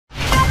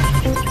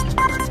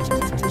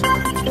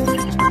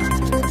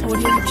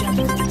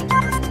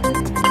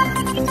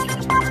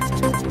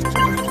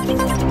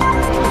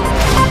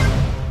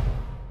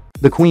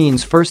The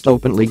Queen's first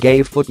openly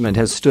gay footman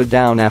has stood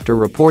down after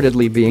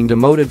reportedly being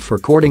demoted for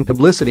courting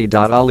publicity.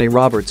 Ollie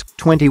Roberts,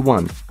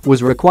 21,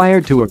 was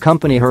required to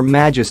accompany Her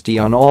Majesty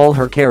on all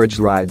her carriage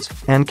rides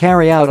and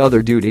carry out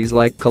other duties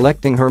like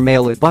collecting her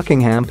mail at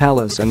Buckingham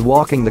Palace and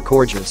walking the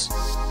corgis.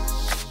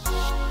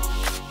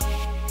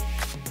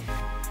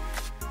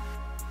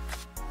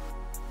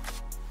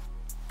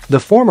 The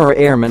former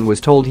airman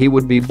was told he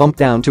would be bumped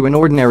down to an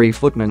ordinary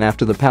footman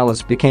after the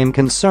palace became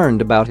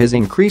concerned about his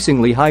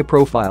increasingly high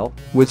profile,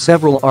 with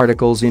several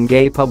articles in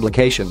gay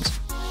publications.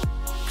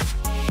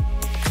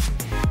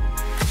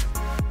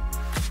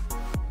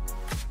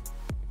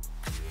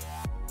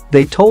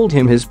 They told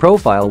him his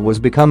profile was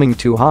becoming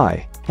too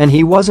high, and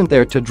he wasn't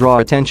there to draw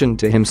attention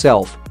to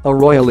himself, a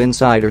royal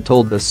insider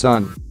told The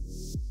Sun.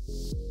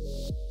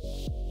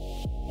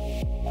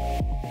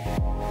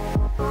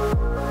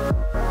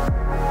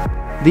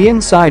 The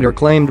insider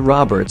claimed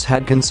Roberts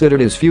had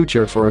considered his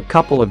future for a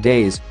couple of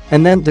days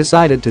and then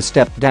decided to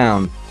step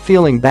down,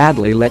 feeling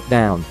badly let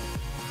down.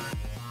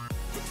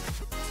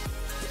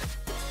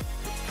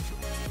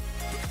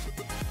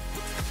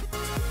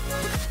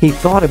 He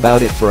thought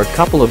about it for a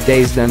couple of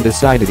days, then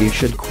decided he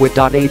should quit.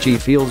 He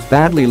feels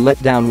badly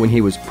let down when he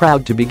was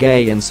proud to be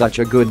gay and such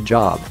a good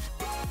job.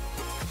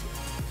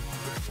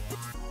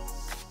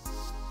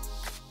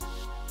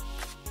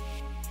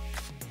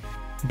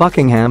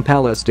 Buckingham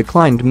Palace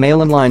declined Mail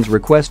 & Line's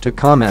request to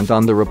comment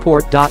on the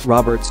report.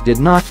 Roberts did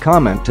not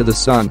comment to The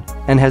Sun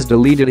and has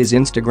deleted his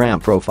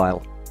Instagram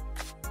profile.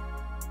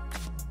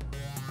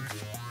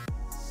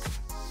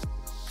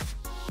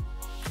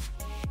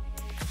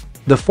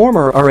 The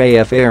former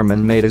RAF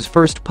airman made his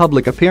first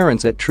public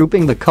appearance at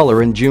Trooping the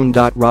Colour in June.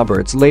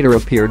 Roberts later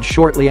appeared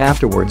shortly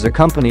afterwards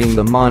accompanying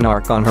the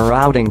monarch on her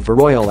outing for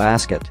Royal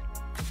Ascot.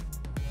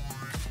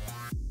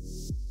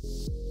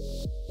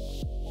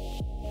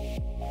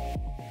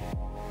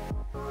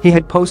 He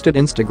had posted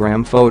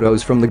Instagram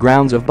photos from the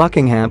grounds of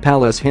Buckingham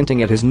Palace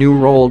hinting at his new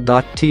role.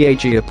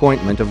 The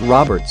appointment of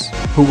Roberts,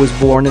 who was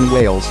born in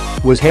Wales,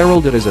 was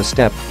heralded as a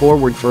step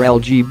forward for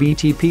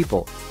LGBT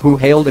people, who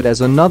hailed it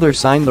as another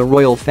sign the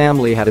royal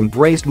family had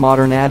embraced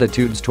modern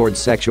attitudes towards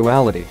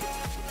sexuality.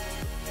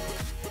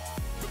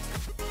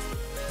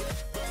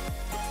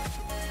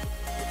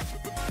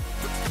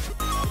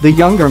 The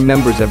younger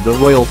members of the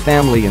royal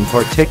family in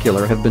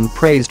particular have been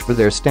praised for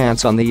their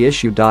stance on the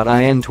issue.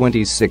 In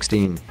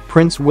 2016,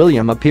 Prince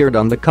William appeared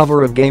on the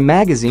cover of gay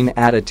magazine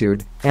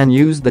Attitude and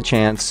used the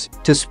chance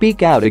to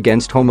speak out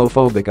against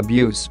homophobic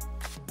abuse.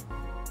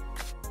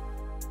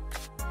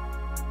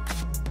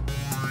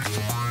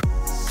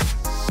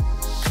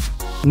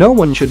 No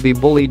one should be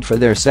bullied for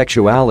their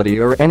sexuality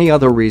or any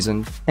other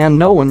reason, and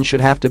no one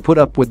should have to put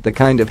up with the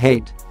kind of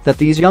hate that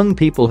these young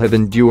people have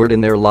endured in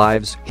their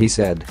lives, he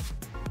said.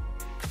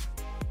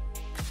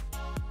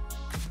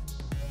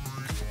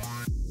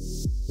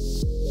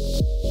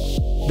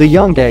 The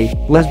young gay,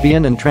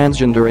 lesbian and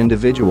transgender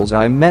individuals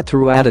I met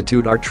through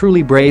Attitude are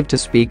truly brave to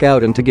speak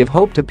out and to give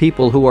hope to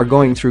people who are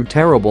going through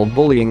terrible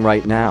bullying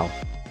right now.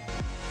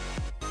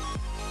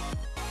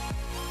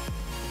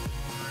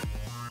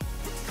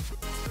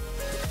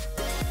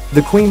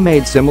 The Queen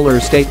made similar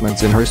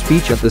statements in her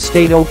speech at the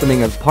state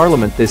opening of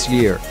Parliament this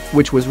year,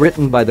 which was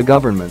written by the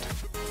government.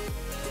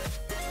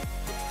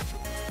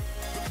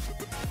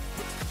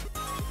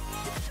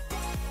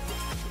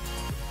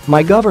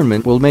 My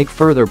government will make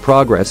further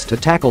progress to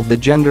tackle the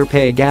gender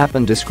pay gap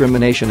and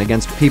discrimination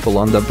against people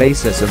on the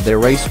basis of their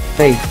race,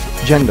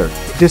 faith, gender,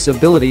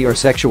 disability or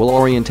sexual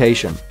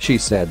orientation, she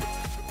said.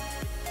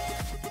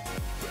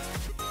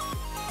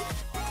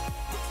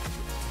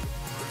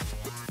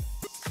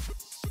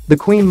 The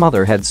Queen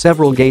Mother had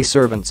several gay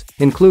servants,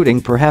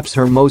 including perhaps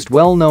her most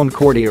well-known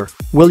courtier,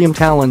 William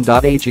Talon.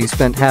 He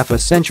spent half a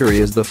century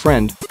as the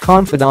friend,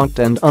 confidant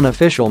and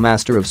unofficial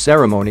master of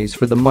ceremonies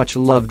for the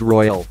much-loved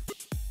royal.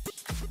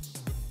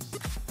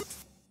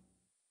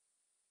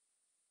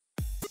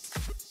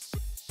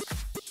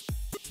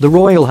 The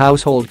royal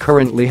household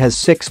currently has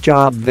 6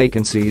 job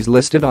vacancies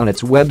listed on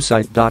its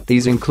website.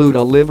 These include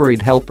a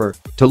liveried helper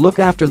to look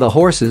after the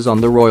horses on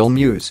the Royal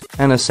Mews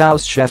and a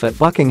sous chef at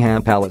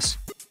Buckingham Palace.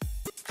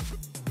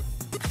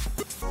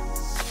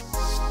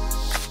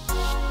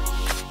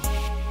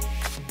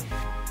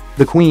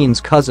 The Queen's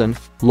cousin,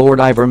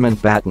 Lord Iver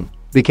Mountbatten,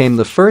 became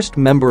the first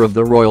member of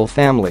the royal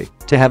family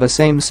to have a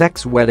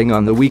same-sex wedding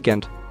on the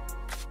weekend.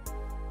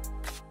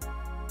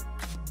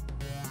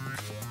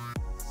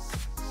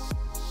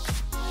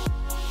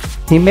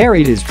 He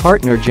married his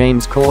partner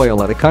James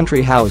Coyle at a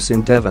country house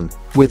in Devon,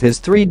 with his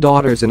 3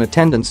 daughters in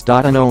attendance.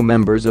 No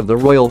members of the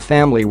royal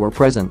family were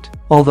present,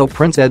 although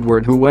Prince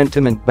Edward, who went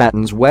to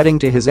Mountbatten's wedding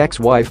to his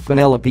ex-wife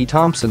Penelope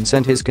Thompson,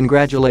 sent his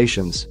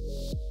congratulations.